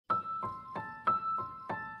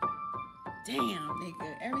Damn,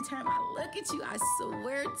 nigga. Every time I look at you, I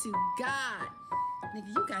swear to God. Nigga,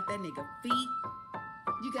 you got that nigga feet.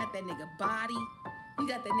 You got that nigga body. You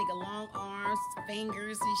got that nigga long arms,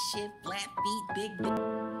 fingers and shit, flat feet, big dick.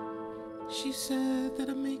 She said that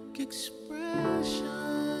I make expressions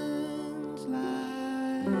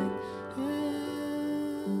like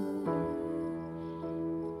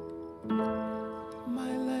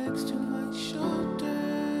my legs to my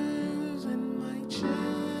shoulders and my chin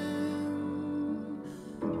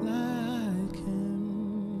like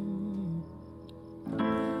him.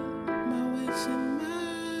 My waist and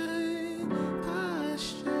my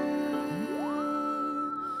posture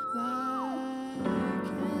like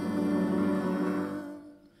him.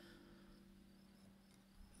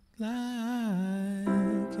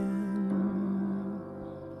 Like him.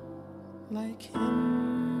 Like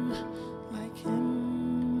him. Like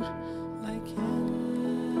him, like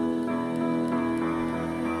him.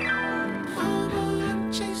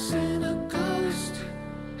 I'm chasing a ghost.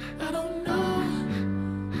 I don't know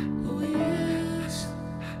who he is.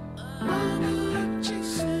 I'm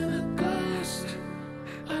chasing a ghost.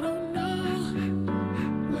 I don't know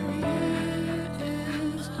where he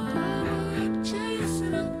is. I'm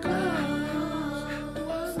chasing a ghost. Do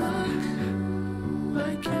I look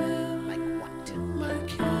like him? Like what? Like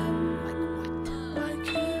him?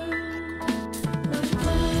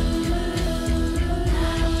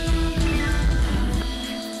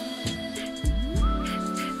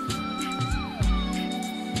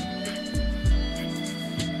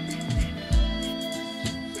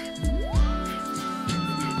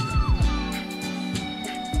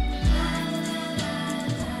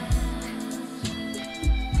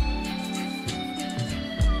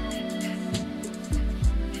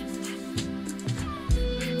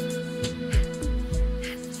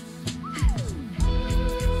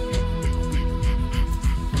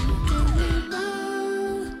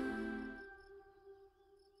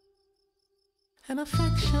 And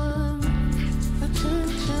affection,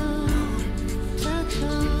 attention,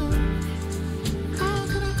 attention. How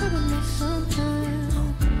could I ever miss something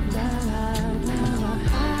that I never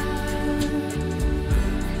had?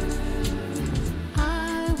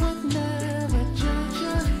 I would never judge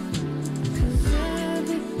you, 'cause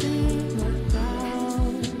everything worked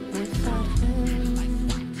out without him.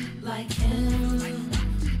 Like him,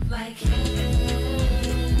 like him.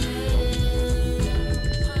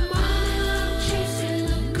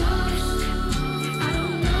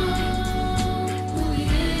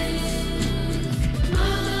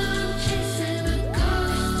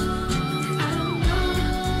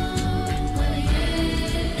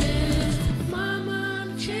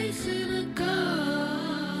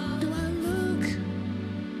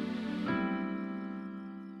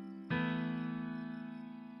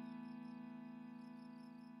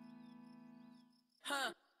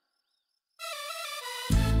 Huh?